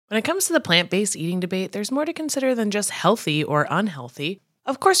When it comes to the plant-based eating debate, there's more to consider than just healthy or unhealthy.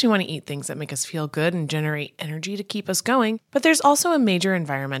 Of course, we want to eat things that make us feel good and generate energy to keep us going, but there's also a major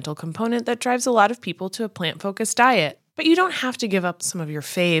environmental component that drives a lot of people to a plant-focused diet. But you don't have to give up some of your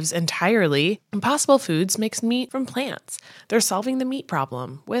faves entirely. Impossible Foods makes meat from plants. They're solving the meat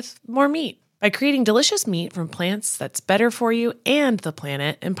problem with more meat. By creating delicious meat from plants that's better for you and the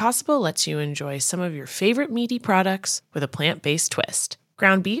planet, Impossible lets you enjoy some of your favorite meaty products with a plant-based twist.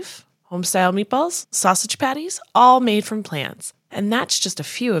 Ground beef, home-style meatballs, sausage patties, all made from plants. And that's just a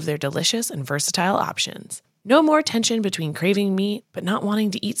few of their delicious and versatile options. No more tension between craving meat but not wanting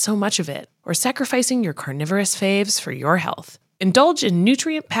to eat so much of it, or sacrificing your carnivorous faves for your health. Indulge in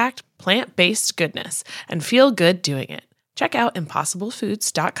nutrient-packed, plant-based goodness and feel good doing it. Check out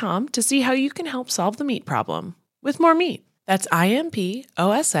ImpossibleFoods.com to see how you can help solve the meat problem with more meat. That's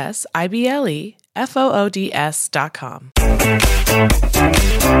ImpossibleFoods.com.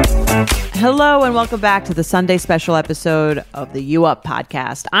 Hello and welcome back to the Sunday special episode of the You Up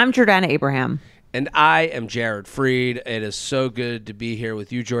podcast. I'm Jordana Abraham. And I am Jared Freed. It is so good to be here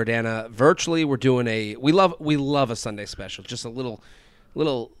with you, Jordana. Virtually, we're doing we love a Sunday special, just a little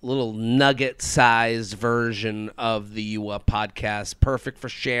nugget-sized version of the You Up podcast. Perfect for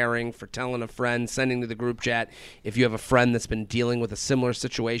sharing, for telling a friend, sending to the group chat. If you have a friend that's been dealing with a similar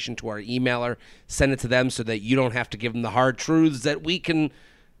situation to our emailer, send it to them so that you don't have to give them the hard truths that we can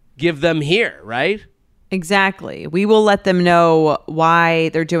give them here, right? Exactly. We will let them know why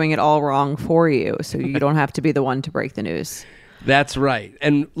they're doing it all wrong for you, so you don't have to be the one to break the news. That's right.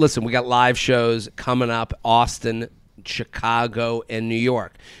 And listen, we got live shows coming up, Austin, Chicago, and New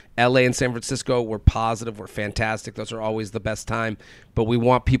York. LA and San Francisco, we're positive, we're fantastic. Those are always the best time. But we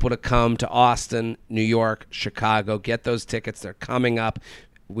want people to come to Austin, New York, Chicago. Get those tickets. They're coming up.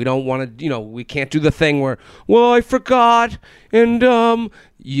 We don't want to, we can't do the thing where, well, I forgot, and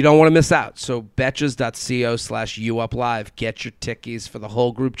you don't want to miss out. So betches.co/youuplive. Get your tickies for the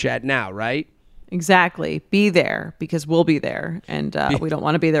whole group chat now, right? Exactly. Be there, because we'll be there, and we don't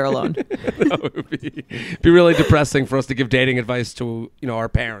want to be there alone. That would be really depressing for us to give dating advice to, our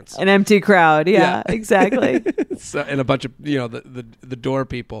parents. An empty crowd. Yeah. Exactly. And a bunch of, the door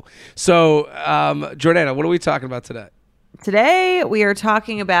people. So, Jordana, what are we talking about today? Today, we are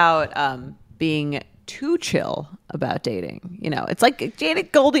talking about being too chill about dating. It's like dating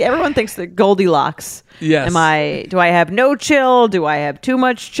Goldie. Everyone thinks they're Goldilocks. Yes. Do I have no chill? Do I have too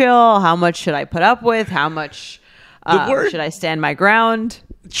much chill? How much should I put up with? How much should I stand my ground?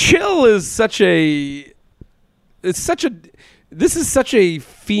 Chill is such a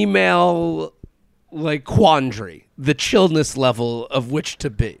female quandary, the chillness level of which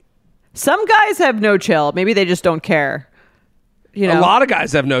to be. Some guys have no chill. Maybe they just don't care. A lot of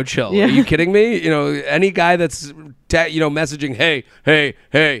guys have no chill. Yeah. Are you kidding me? Any guy that's messaging, hey,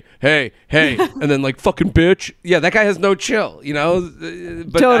 and then fucking bitch. Yeah, that guy has no chill.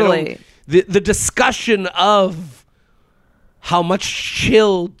 But totally. The discussion of how much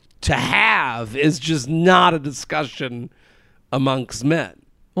chill to have is just not a discussion amongst men.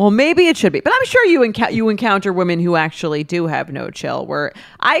 Well, maybe it should be, but I'm sure you encounter women who actually do have no chill. Where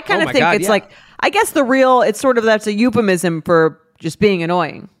I kind of think it's I guess it's sort of that's a euphemism for just being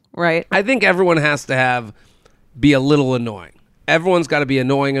annoying, right? I think everyone has to be a little annoying. Everyone's got to be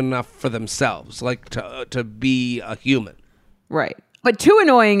annoying enough for themselves, to be a human, right? But too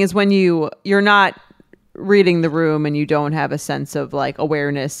annoying is when you're not reading the room and you don't have a sense of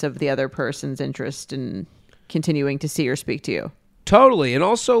awareness of the other person's interest in continuing to see or speak to you. Totally. And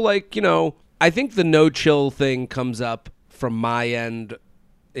also, I think the no chill thing comes up from my end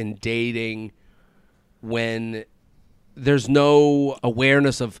in dating when there's no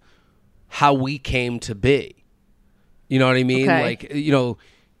awareness of how we came to be. You know what I mean? Okay.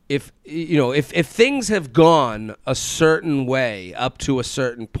 If things have gone a certain way up to a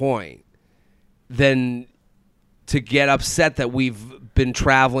certain point, then to get upset that we've been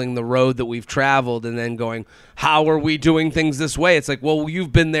traveling the road that we've traveled and then going, how are we doing things this way? It's well,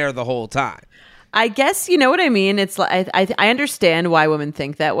 you've been there the whole time. I guess you know what I mean. It's I understand why women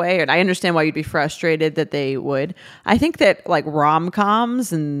think that way, and I understand why you'd be frustrated that they would. I think that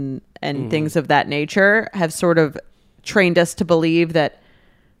rom-coms and things of that nature have sort of trained us to believe that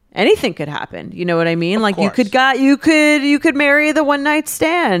anything could happen. You know what I mean? Of course. you could marry the one night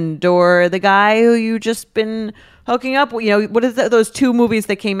stand or the guy who you just been hooking up. What is those two movies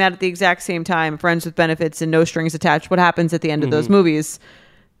that came out at the exact same time? Friends with Benefits and No Strings Attached. What happens at the end of those movies?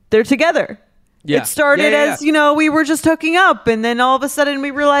 They're together. Yeah. It started as, we were just hooking up, and then all of a sudden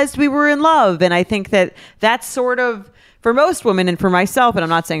we realized we were in love. And I think that that's sort of, for most women and for myself, and I'm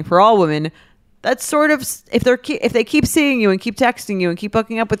not saying for all women, That's sort of, if they keep seeing you and keep texting you and keep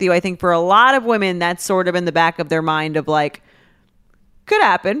hooking up with you, I think for a lot of women, that's sort of in the back of their mind of like, could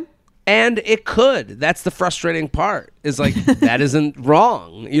happen. And it could. That's the frustrating part, is like, that isn't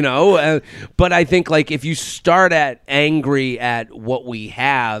wrong, you know? But I think like if you start at angry at what we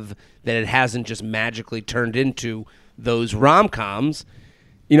have, that it hasn't just magically turned into those rom-coms,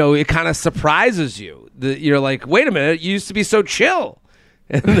 you know, it kind of surprises you. You're like, wait a minute, you used to be so chill.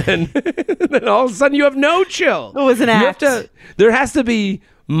 And then all of a sudden you have no chill. It was an act. There has to be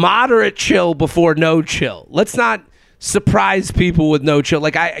moderate chill before no chill. Let's not surprise people with no chill.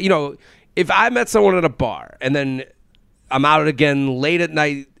 Like if I met someone at a bar and then I'm out again late at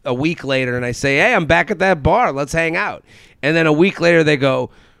night a week later and I say, hey, I'm back at that bar, let's hang out. And then a week later they go,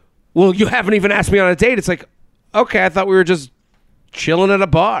 well, you haven't even asked me on a date. It's like, okay, I thought we were just chilling at a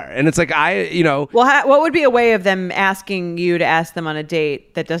bar. And it's like, well, what would be a way of them asking you to ask them on a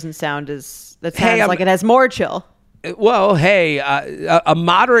date that doesn't sound like it has more chill? Well, hey, a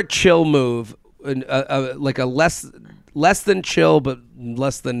moderate chill move, like a less than chill but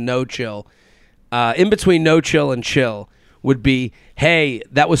less than no chill, in between no chill and chill would be, hey,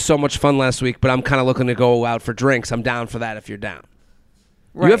 that was so much fun last week, but I'm kind of looking to go out for drinks. I'm down for that if you're down.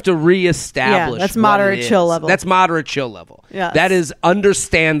 Right. You have to reestablish. Yeah, that's moderate chill level. That's moderate chill level. Yeah, that is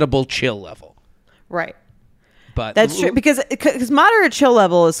understandable chill level. Right. But that's true because moderate chill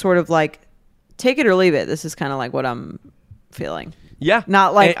level is sort of like take it or leave it. This is kind of like what I'm feeling. Yeah.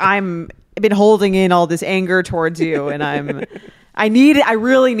 Not like I've been holding in all this anger towards you, and I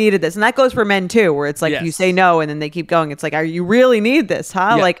really needed this, and that goes for men too, where it's like you say no, and then they keep going. It's like, you really need this,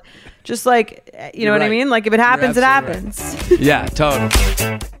 huh? Yeah. Like. Just like, you know what I mean? Like if it happens, it happens. Right. Yeah,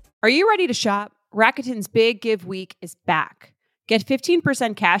 totally. Are you ready to shop? Rakuten's Big Give Week is back. Get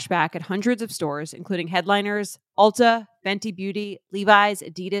 15% cash back at hundreds of stores, including Headliners, Ulta, Fenty Beauty, Levi's,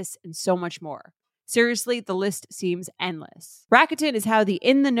 Adidas, and so much more. Seriously, the list seems endless. Rakuten is how the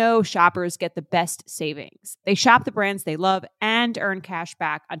in-the-know shoppers get the best savings. They shop the brands they love and earn cash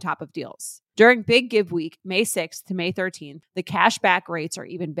back on top of deals. During Big Give Week, May 6th to May 13th, the cash back rates are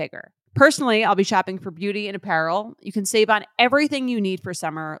even bigger. Personally, I'll be shopping for beauty and apparel. You can save on everything you need for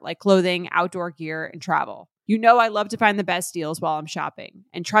summer, like clothing, outdoor gear, and travel. You know I love to find the best deals while I'm shopping.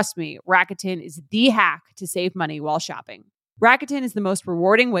 And trust me, Rakuten is the hack to save money while shopping. Rakuten is the most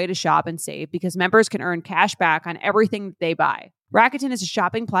rewarding way to shop and save because members can earn cash back on everything that they buy. Rakuten is a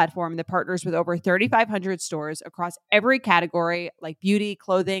shopping platform that partners with over 3,500 stores across every category like beauty,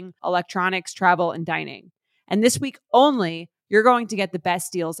 clothing, electronics, travel, and dining. And this week only, you're going to get the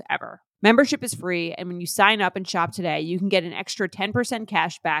best deals ever. Membership is free, and when you sign up and shop today, you can get an extra 10%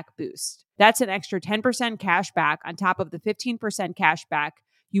 cash back boost. That's an extra 10% cash back on top of the 15% cash back.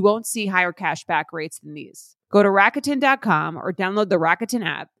 You won't see higher cash back rates than these. Go to Rakuten.com or download the Rakuten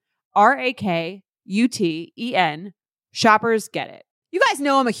app. Rakuten. Shoppers get it. You guys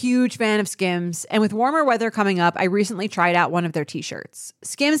know I'm a huge fan of Skims, and with warmer weather coming up, I recently tried out one of their t-shirts.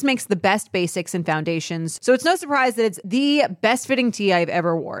 Skims makes the best basics and foundations, so it's no surprise that it's the best fitting tee I've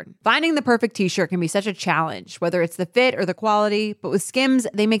ever worn. Finding the perfect t-shirt can be such a challenge, whether it's the fit or the quality, but with Skims,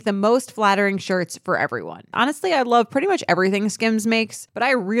 they make the most flattering shirts for everyone. Honestly, I love pretty much everything Skims makes, but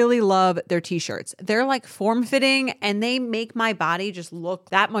I really love their t-shirts. They're like form-fitting, and they make my body just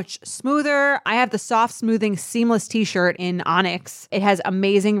look that much smoother. I have the soft, smoothing, seamless t-shirt in Onyx. It has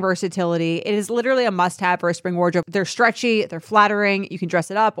amazing versatility. It is literally a must-have for a spring wardrobe. They're stretchy, they're flattering, you can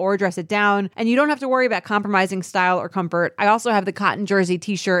dress it up or dress it down, and you don't have to worry about compromising style or comfort. I also have the cotton jersey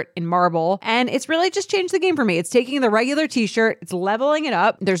t-shirt in marble, and it's really just changed the game for me. It's taking the regular t-shirt, it's leveling it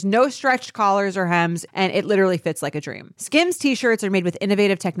up. There's no stretched collars or hems, and it literally fits like a dream. Skims t-shirts are made with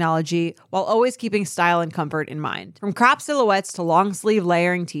innovative technology while always keeping style and comfort in mind. From crop silhouettes to long sleeve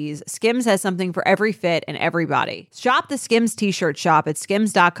layering tees, Skims has something for every fit and every body. Shop the Skims t-shirt shop at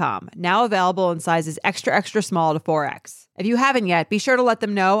skims.com, now available in sizes extra, extra small to 4X. If you haven't yet, be sure to let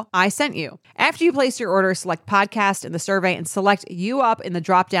them know I sent you. After you place your order, select podcast in the survey and select you up in the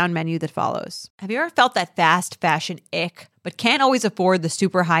drop-down menu that follows. Have you ever felt that fast fashion ick, but can't always afford the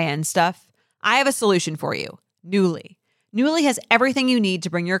super high-end stuff? I have a solution for you. Nuuly. Nuuly has everything you need to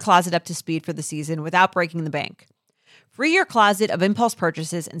bring your closet up to speed for the season without breaking the bank. Free your closet of impulse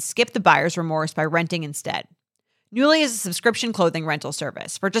purchases and skip the buyer's remorse by renting instead. Nuuly is a subscription clothing rental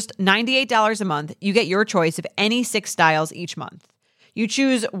service. For just $98 a month, you get your choice of any 6 styles each month. You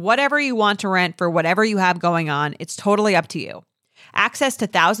choose whatever you want to rent for whatever you have going on. It's totally up to you. Access to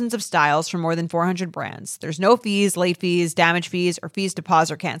thousands of styles from more than 400 brands. There's no fees, late fees, damage fees, or fees to pause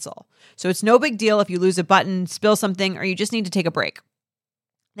or cancel. So it's no big deal if you lose a button, spill something, or you just need to take a break.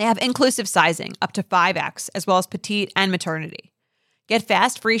 They have inclusive sizing, up to 5X, as well as petite and maternity. Get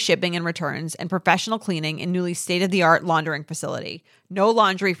fast, free shipping and returns and professional cleaning in Nuuly's state-of-the-art laundering facility. No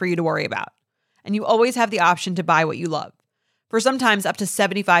laundry for you to worry about. And you always have the option to buy what you love, for sometimes up to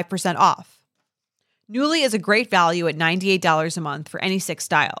 75% off. Nuuly is a great value at $98 a month for any 6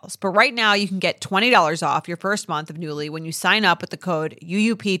 styles. But right now, you can get $20 off your first month of Nuuly when you sign up with the code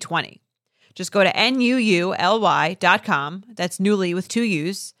UUP20. Just go to NUULY.com, that's Nuuly with 2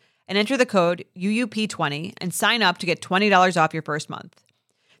 U's, and enter the code UUP20 and sign up to get $20 off your first month.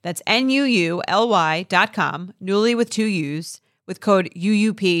 That's NUULY.com, Nuuly with 2 U's, with code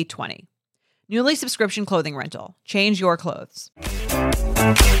UUP20. Nuuly subscription clothing rental. Change your clothes.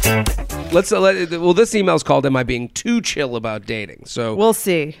 Well, this email's called "Am I Being Too Chill About Dating?" So We'll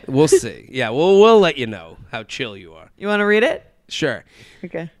see. we'll see. Yeah, we'll let you know how chill you are. You want to read it? Sure.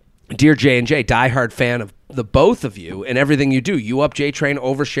 Okay. Dear J&J, diehard fan of the both of you and everything you do. You up J-Train,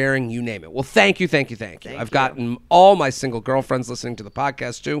 oversharing, you name it. Well, thank you. I've gotten all my single girlfriends listening to the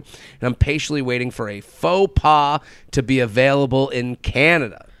podcast too, and I'm patiently waiting for a faux pas to be available in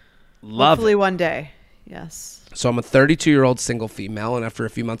Canada. Love Hopefully it. one day. Yes. So I'm a 32-year-old single female, and after a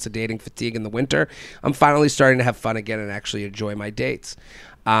few months of dating fatigue in the winter, I'm finally starting to have fun again and actually enjoy my dates.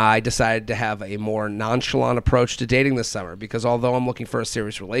 I decided to have a more nonchalant approach to dating this summer because although I'm looking for a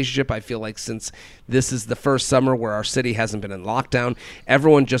serious relationship, I feel like since this is the first summer where our city hasn't been in lockdown,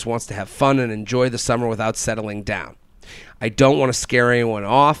 everyone just wants to have fun and enjoy the summer without settling down. I don't want to scare anyone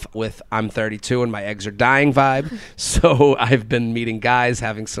off with "I'm 32 and my eggs are dying" vibe, so I've been meeting guys,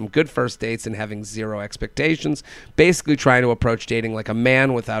 having some good first dates, and having zero expectations, basically trying to approach dating like a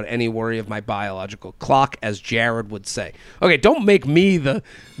man without any worry of my biological clock, as Jared would say. Okay, don't make me the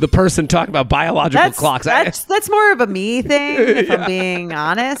person talking about biological clocks. That's more of a me thing, if I'm being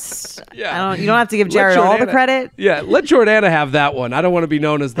honest. Yeah. You don't have to give Jared all the credit. Yeah, let Jordana have that one. I don't want to be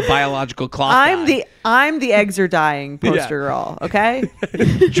known as the biological clock guy. I'm the eggs are dying poster girl, okay?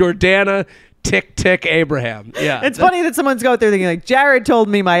 Jordana Tick Abraham. Yeah. It's funny that someone's out there thinking like, Jared told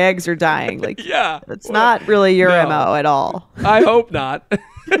me my eggs are dying. Like, yeah. That's not really your No. MO at all. I hope not.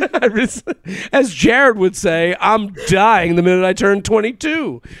 As Jared would say, I'm dying the minute I turn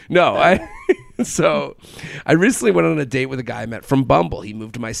 22. No, So I recently went on a date with a guy I met from Bumble. He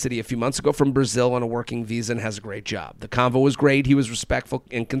moved to my city a few months ago from Brazil on a working visa and has a great job. The convo was great. He was respectful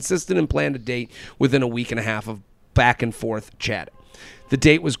and consistent and planned a date within a week and a half of back and forth chatting. The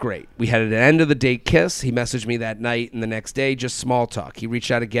date was great. We had an end of the date kiss. He messaged me that night and the next day, just small talk. He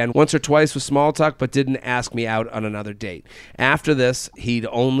reached out again once or twice with small talk, but didn't ask me out on another date. After this, he'd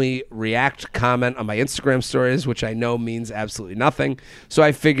only comment on my Instagram stories, which I know means absolutely nothing. So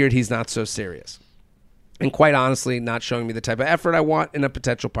I figured he's not so serious. And quite honestly, not showing me the type of effort I want in a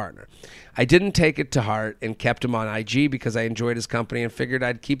potential partner. I didn't take it to heart and kept him on IG because I enjoyed his company and figured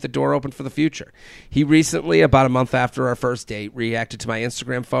I'd keep the door open for the future. He recently, about a month after our first date, reacted to my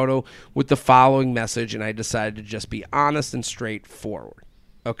Instagram photo with the following message, and I decided to just be honest and straightforward.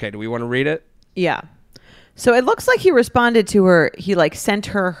 Okay, do we want to read it? Yeah. So it looks like he responded to her. He sent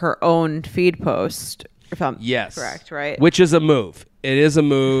her own feed post. If I'm correct, right? Which is a move. It is a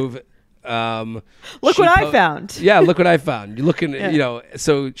move. Look what I found. Yeah, look what I found. You're looking,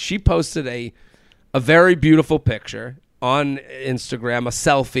 so she posted a very beautiful picture on Instagram, a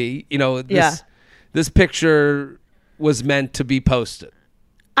selfie. This picture was meant to be posted.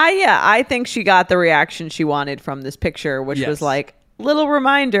 I think she got the reaction she wanted from this picture, which was like, little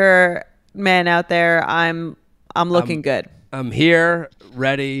reminder, men out there, I'm looking good. I'm here,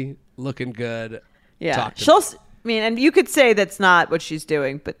 ready, looking good. Yeah. And you could say that's not what she's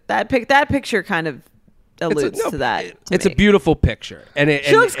doing, but that picture kind of alludes to that. It's a beautiful picture, and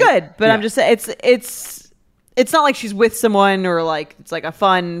she looks good. But I'm just saying, it's not like she's with someone or like it's like a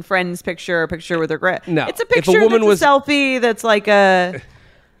fun friends picture, a picture with her grit. No, it's a picture that's a selfie. That's like I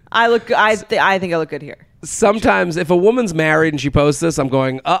think I look good here. Sometimes, if a woman's married and she posts this, I'm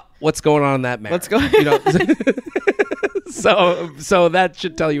going, what's going on in that marriage? What's going? So that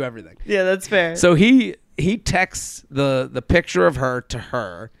should tell you everything. Yeah, that's fair. So he texts the picture of her to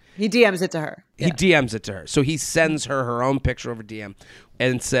her. He DMs it to her. Yeah. He DMs it to her. So he sends her own picture over DM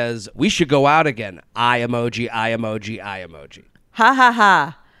and says, "We should go out again. Eye emoji, eye emoji, eye emoji." Ha ha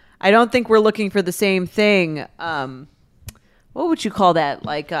ha. I don't think we're looking for the same thing. What would you call that?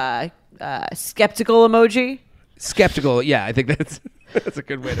 Like skeptical emoji? Skeptical. Yeah, I think that's a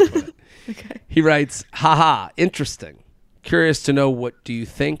good way to put it. Okay. He writes, "Haha, interesting. Curious to know what do you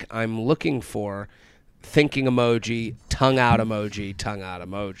think I'm looking for? Thinking emoji, tongue out emoji, tongue out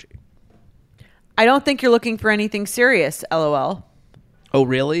emoji." I don't think you're looking for anything serious, LOL. Oh,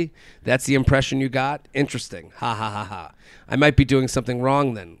 really? That's the impression you got? Interesting. Ha ha ha ha. I might be doing something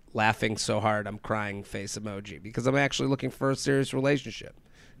wrong then, laughing so hard I'm crying face emoji, because I'm actually looking for a serious relationship.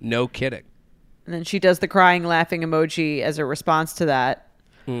 No kidding. And then she does the crying, laughing emoji as a response to that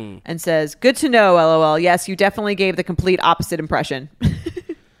and says, good to know, LOL. Yes, you definitely gave the complete opposite impression.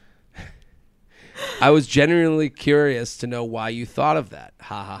 I was genuinely curious to know why you thought of that.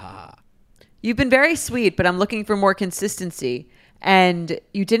 Ha ha ha ha. You've been very sweet, but I'm looking for more consistency. And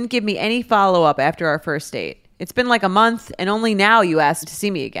you didn't give me any follow-up after our first date. It's been like a month, and only now you asked to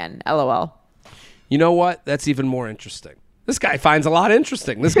see me again. LOL. You know what? That's even more interesting. This guy finds a lot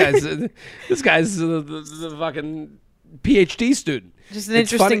interesting. This guy's the fucking PhD student. Just an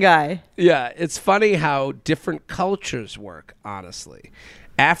interesting guy. Yeah, it's funny how different cultures work, honestly.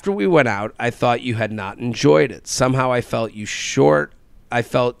 After we went out, I thought you had not enjoyed it. Somehow I felt you short. I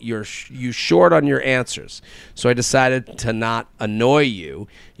felt you short on your answers. So I decided to not annoy you.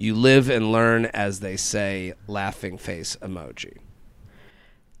 You live and learn, as they say, laughing face emoji.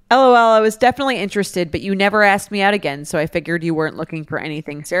 LOL, I was definitely interested, but you never asked me out again, so I figured you weren't looking for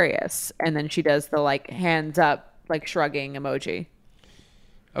anything serious. And then she does the like hands up, like shrugging emoji.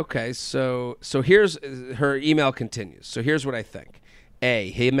 Okay, so here's her email continues. So here's what I think.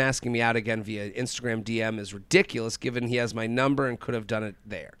 A, him asking me out again via Instagram DM is ridiculous given he has my number and could have done it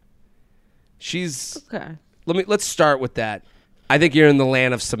there. She's okay. Let's start with that. I think you're in the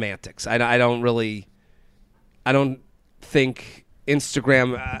land of semantics. I don't think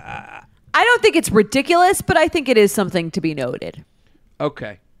Instagram I don't think it's ridiculous, but I think it is something to be noted.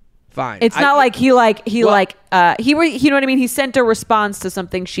 Okay. Fine. It's not like he you know what I mean? He sent a response to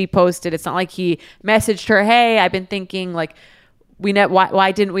something she posted. It's not like he messaged her, "Hey, I've been thinking like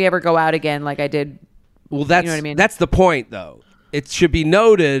why didn't we ever go out again like I did?" Well, that's you know what I mean? That's the point though. It should be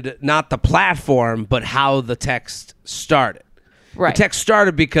noted not the platform, but how the text started. Right. The text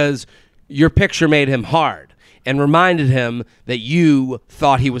started because your picture made him hard and reminded him that you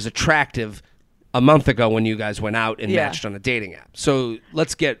thought he was attractive a month ago when you guys went out and matched on a dating app. So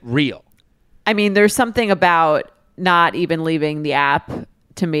let's get real. I mean, there's something about not even leaving the app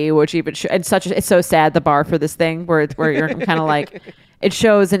to me, which even it's so sad, the bar for this thing where you're kind of like, it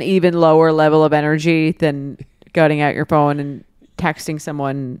shows an even lower level of energy than going out your phone and texting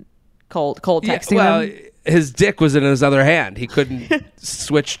someone cold texting them. His dick was in his other hand. He couldn't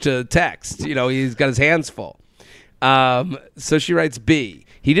switch to text. You know, he's got his hands full. So she writes, B,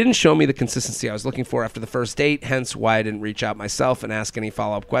 he didn't show me the consistency I was looking for after the first date, hence why I didn't reach out myself and ask any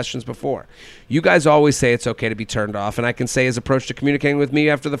follow-up questions before. You guys always say it's okay to be turned off, and I can say his approach to communicating with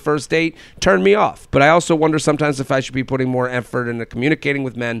me after the first date turned me off. But I also wonder sometimes if I should be putting more effort into communicating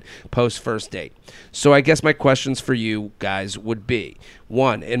with men post-first date. So I guess my questions for you guys would be,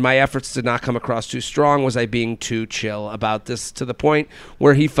 1, in my efforts to not come across too strong, was I being too chill about this to the point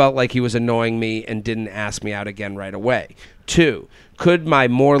where he felt like he was annoying me and didn't ask me out again right away? 2, could my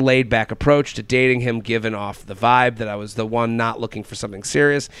more laid-back approach to dating him given off the vibe that I was the one not looking for something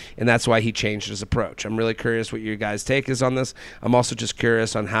serious, and that's why he changed his approach? I'm really curious what your guys' take is on this. I'm also just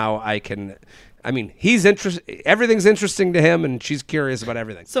curious on how I can... I mean, he's everything's interesting to him, and she's curious about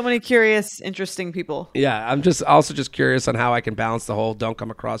everything. So many curious, interesting people. Yeah, I'm just curious on how I can balance the whole don't come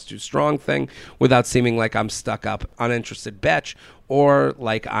across too strong thing without seeming like I'm stuck up, uninterested betch, or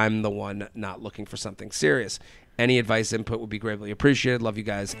like I'm the one not looking for something serious. Any advice, input would be greatly appreciated. Love you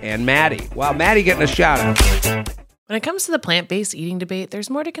guys. And Maddie. Wow, Maddie getting a shout out. When it comes to the plant-based eating debate,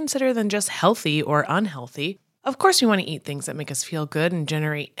 there's more to consider than just healthy or unhealthy. Of course, we want to eat things that make us feel good and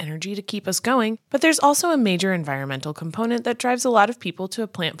generate energy to keep us going, but there's also a major environmental component that drives a lot of people to a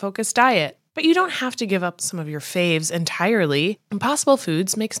plant-focused diet. But you don't have to give up some of your faves entirely. Impossible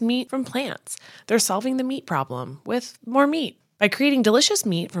Foods makes meat from plants. They're solving the meat problem with more meat. By creating delicious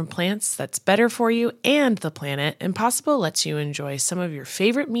meat from plants that's better for you and the planet, Impossible lets you enjoy some of your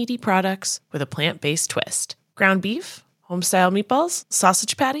favorite meaty products with a plant-based twist. Ground beef, home-style meatballs,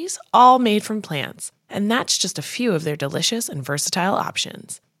 sausage patties, all made from plants. And that's just a few of their delicious and versatile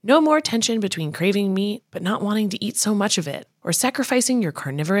options. No more tension between craving meat but not wanting to eat so much of it, or sacrificing your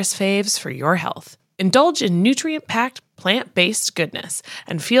carnivorous faves for your health. Indulge in nutrient-packed, plant-based goodness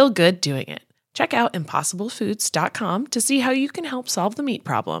and feel good doing it. Check out ImpossibleFoods.com to see how you can help solve the meat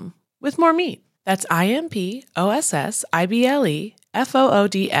problem with more meat. That's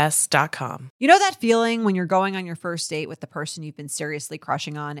ImpossibleFoods.com. You know that feeling when you're going on your first date with the person you've been seriously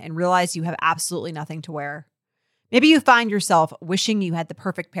crushing on and realize you have absolutely nothing to wear? Maybe you find yourself wishing you had the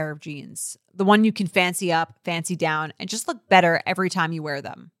perfect pair of jeans, the one you can fancy up, fancy down, and just look better every time you wear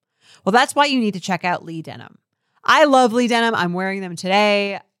them. Well, that's why you need to check out Lee Denim. I love Lee Denim. I'm wearing them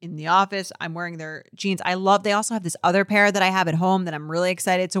today. in the office. I'm wearing their jeans. They also have this other pair that I have at home that I'm really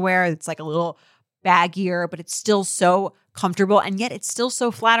excited to wear. It's like a little baggier, but it's still so comfortable. And yet it's still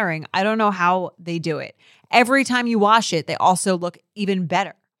so flattering. I don't know how they do it. Every time you wash it, they also look even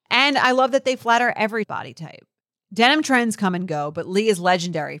better. And I love that they flatter every body type. Denim trends come and go, but Lee is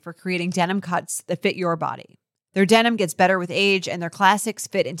legendary for creating denim cuts that fit your body. Their denim gets better with age, and their classics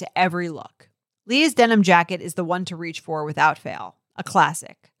fit into every look. Lee's denim jacket is the one to reach for without fail. A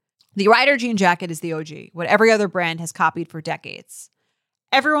classic. The Rider jean jacket is the OG, what every other brand has copied for decades.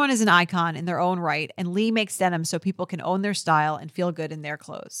 Everyone is an icon in their own right, and Lee makes denim so people can own their style and feel good in their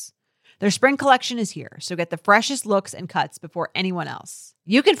clothes. Their spring collection is here, so get the freshest looks and cuts before anyone else.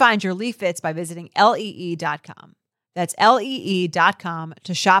 You can find your Lee fits by visiting lee.com. That's lee.com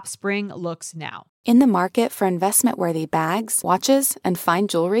to shop spring looks now. In the market for investment-worthy bags, watches, and fine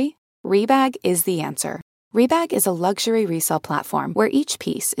jewelry, Rebag is the answer. Rebag is a luxury resale platform where each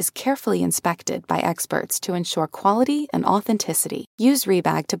piece is carefully inspected by experts to ensure quality and authenticity. Use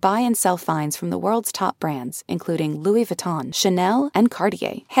Rebag to buy and sell finds from the world's top brands, including Louis Vuitton, Chanel, and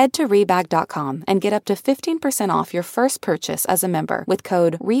Cartier. Head to Rebag.com and get up to 15% off your first purchase as a member with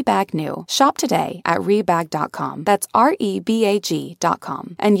code REBAGNEW. Shop today at Rebag.com. That's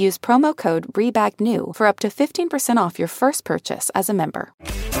REBAG.com. And use promo code REBAGNEW for up to 15% off your first purchase as a member.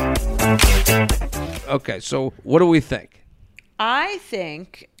 Okay, so what do we think? I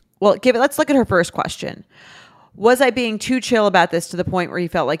think, let's look at her first question. Was I being too chill about this to the point where he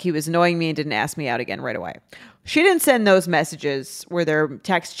felt like he was annoying me and didn't ask me out again right away? She didn't send those messages where they're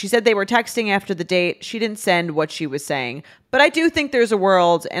text. She said they were texting after the date. She didn't send what she was saying. But I do think there's a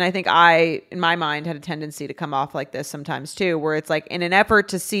world, and I think I, in my mind, had a tendency to come off like this sometimes too, where it's like in an effort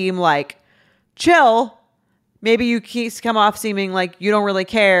to seem like chill, maybe you come off seeming like you don't really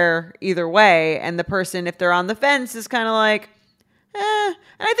care either way. And the person, if they're on the fence, is kind of like, And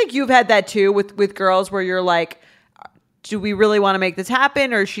I think you've had that too with girls where you're like, do we really want to make this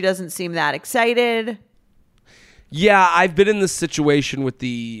happen? Or she doesn't seem that excited. Yeah, I've been in this situation with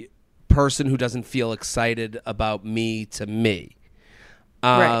the person who doesn't feel excited about me to me.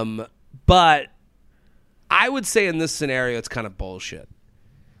 Right. But I would say in this scenario, it's kind of bullshit.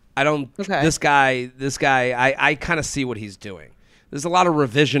 I don't, Okay. This guy, I kind of see what he's doing. There's a lot of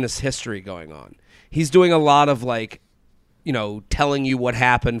revisionist history going on. He's doing a lot of telling you what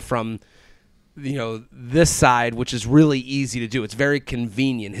happened from, this side, which is really easy to do. It's very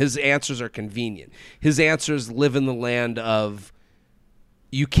convenient. His answers are convenient. His answers live in the land of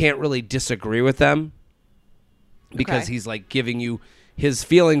you can't really disagree with them because he's like giving you his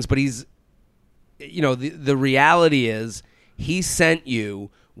feelings, but he's, the reality is he sent you,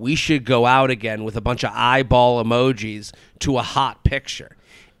 we should go out again with a bunch of eyeball emojis to a hot picture.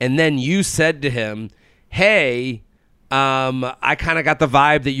 And then you said to him, hey, I kind of got the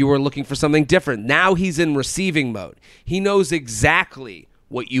vibe that you were looking for something different. Now he's in receiving mode. He knows exactly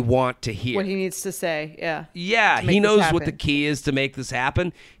what you want to hear. What he needs to say, yeah. Yeah, he knows what the key is to make this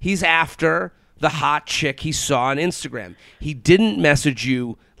happen. He's after the hot chick he saw on Instagram. He didn't message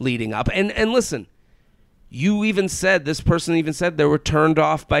you leading up. And listen, this person even said they were turned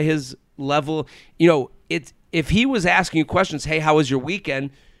off by his level. If he was asking you questions, hey, how was your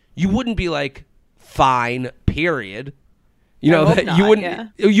weekend? You wouldn't be like, fine, period.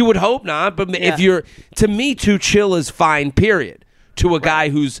 You would hope not, but if you're, to me, too chill is fine, period. To a guy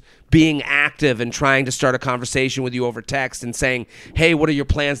who's being active and trying to start a conversation with you over text and saying, hey, what are your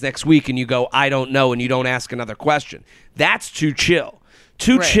plans next week? And you go, I don't know. And you don't ask another question. That's too chill.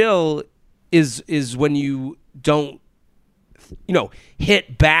 Chill is when you don't,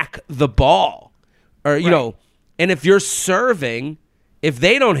 hit back the ball or, and if you're serving, if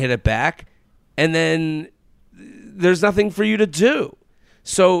they don't hit it back, and then there's nothing for you to do.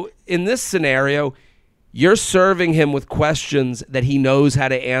 So in this scenario, you're serving him with questions that he knows how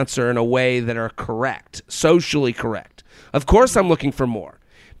to answer in a way that are correct, socially correct. Of course I'm looking for more,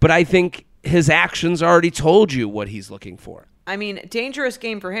 but I think his actions already told you what he's looking for. I mean, dangerous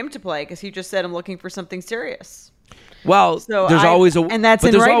game for him to play because he just said I'm looking for something serious. Well, there's always a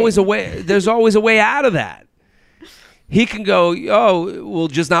way. There's always a way out of that. He can go,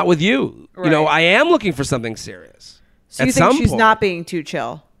 just not with you. Right. I am looking for something serious. So you think she's not being too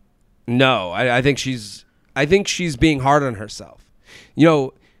chill? No, I think she's being hard on herself.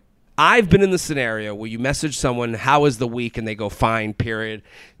 I've been in the scenario where you message someone, how is the week? And they go, fine, period.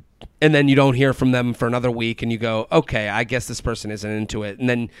 And then you don't hear from them for another week and you go, okay, I guess this person isn't into it. And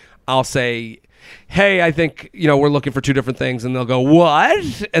then I'll say, hey, I think, we're looking for two different things. And they'll go,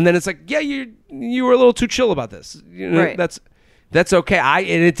 what? And then it's like, yeah, you were a little too chill about this. Right. That's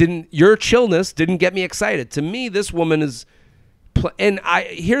okay. Your chillness didn't get me excited. To me, this woman is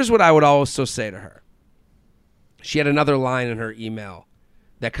Here's what I would also say to her. She had another line in her email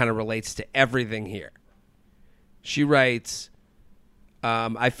that kind of relates to everything here. She writes,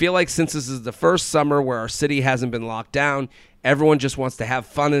 I feel like since this is the first summer where our city hasn't been locked down, everyone just wants to have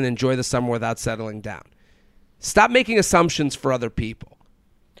fun and enjoy the summer without settling down. Stop making assumptions for other people.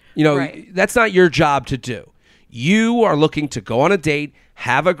 That's not your job to do. You are looking to go on a date,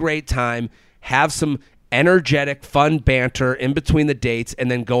 have a great time, have some energetic, fun banter in between the dates,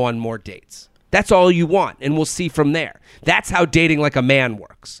 and then go on more dates. That's all you want, and we'll see from there. That's how dating like a man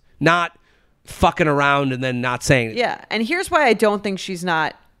works, not fucking around and then not saying it. Yeah, and here's why I don't think she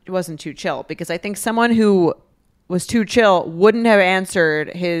wasn't too chill, because I think someone who was too chill wouldn't have answered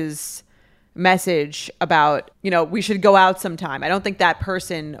his message about, we should go out sometime. I don't think that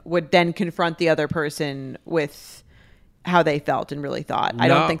person would then confront the other person with how they felt and really thought. No. I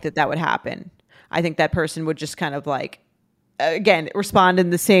don't think that would happen. I think that person would just kind of again, respond in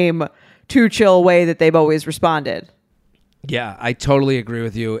the same too chill way that they've always responded. Yeah, I totally agree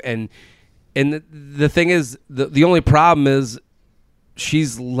with you. And the thing is, the only problem is she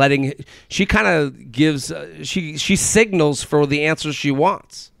kind of gives, she signals for the answers she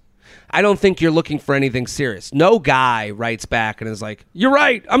wants. I don't think you're looking for anything serious. No guy writes back and is like, "You're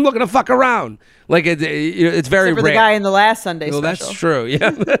right. I'm looking to fuck around." Like it's very Except for rare. The guy in the last Sunday special. That's true. Yeah,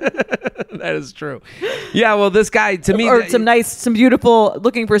 that is true. Yeah. Well, this guy to me,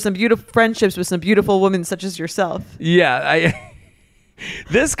 looking for some beautiful friendships with some beautiful women such as yourself. Yeah.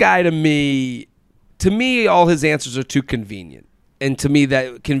 This guy to me, all his answers are too convenient. And to me,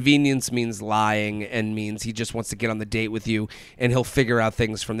 that convenience means lying and means he just wants to get on the date with you and he'll figure out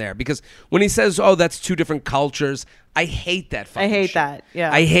things from there. Because when he says, "Oh, that's two different cultures," I hate that fucking shit. That.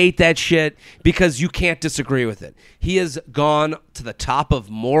 Yeah. I hate that shit because you can't disagree with it. He has gone to the top of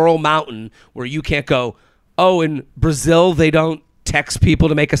moral mountain where you can't go, "Oh, in Brazil, they don't text people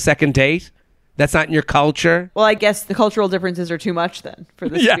to make a second date. That's not in your culture." Well, I guess the cultural differences are too much then for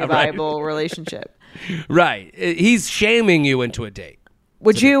this to be a viable relationship. Right. He's shaming you into a date.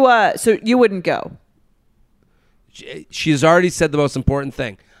 Would you, so you wouldn't go? She has already said the most important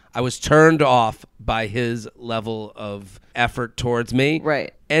thing. I was turned off by his level of effort towards me.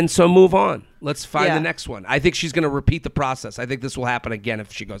 Right. And so move on. Let's find the next one. I think she's going to repeat the process. I think this will happen again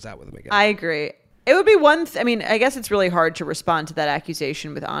if she goes out with him again. I agree. It would be I guess it's really hard to respond to that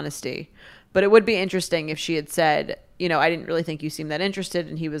accusation with honesty. But it would be interesting if she had said, I didn't really think you seemed that interested.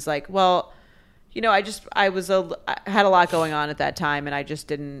 And he was like, well, I had a lot going on at that time and I just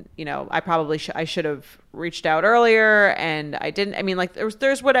didn't, I should have reached out earlier and I didn't. I mean,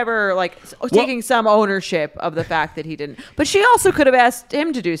 there's whatever, taking some ownership of the fact that he didn't. But she also could have asked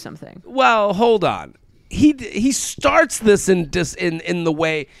him to do something. Well, hold on. He starts this in the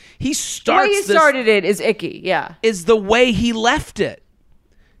way he starts. The way he started it is icky. Yeah. Is the way he left it.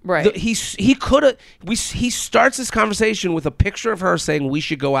 Right. He starts this conversation with a picture of her saying we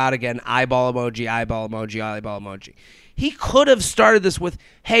should go out again, eyeball emoji, eyeball emoji, eyeball emoji. He could have started this with,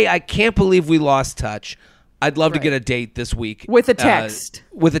 "Hey, I can't believe we lost touch. I'd love to get a date this week." With a text.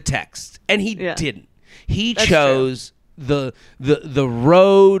 And he didn't. He chose the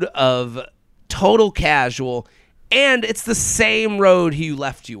road of total casual. And it's the same road he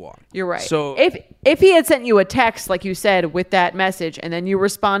left you on. You're right. So if he had sent you a text, like you said, with that message, and then you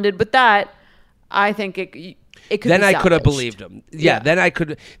responded with that, I think it could. Then be I could have salvaged. believed him. Yeah. Then I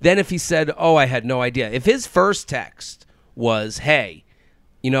could. Then if he said, "Oh, I had no idea," if his first text was, "Hey,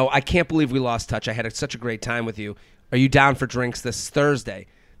 I can't believe we lost touch. I had such a great time with you. Are you down for drinks this Thursday?"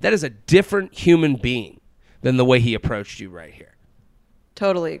 That is a different human being than the way he approached you right here.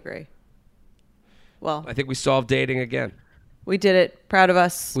 Totally agree. Well, I think we solved dating again. We did it. Proud of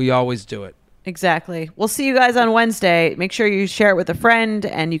us. We always do it. Exactly. We'll see you guys on Wednesday. Make sure you share it with a friend,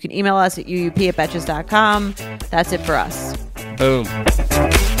 and you can email us at uup@betches.com. That's it for us. Boom.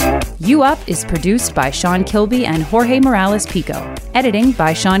 You Up is produced by Sean Kilby and Jorge Morales Pico. Editing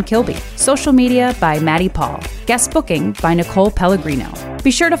by Sean Kilby. Social media by Maddie Paul. Guest booking by Nicole Pellegrino.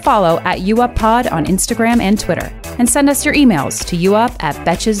 Be sure to follow at UUpPod on Instagram and Twitter. And send us your emails to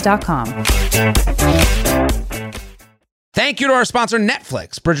uup@betches.com. Thank you to our sponsor,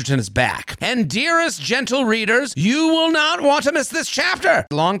 Netflix. Bridgerton is back. And dearest gentle readers, you will not want to miss this chapter.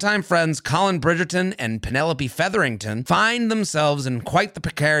 Longtime friends Colin Bridgerton and Penelope Featherington find themselves in quite the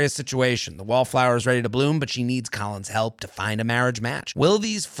precarious situation. The wallflower is ready to bloom, but she needs Colin's help to find a marriage match. Will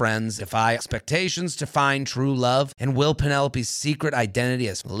these friends defy expectations to find true love? And will Penelope's secret identity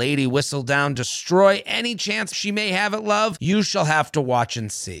as Lady Whistledown destroy any chance she may have at love? You shall have to watch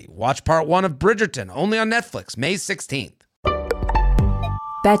and see. Watch part 1 of Bridgerton, only on Netflix, May 16th.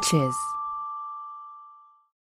 Betches.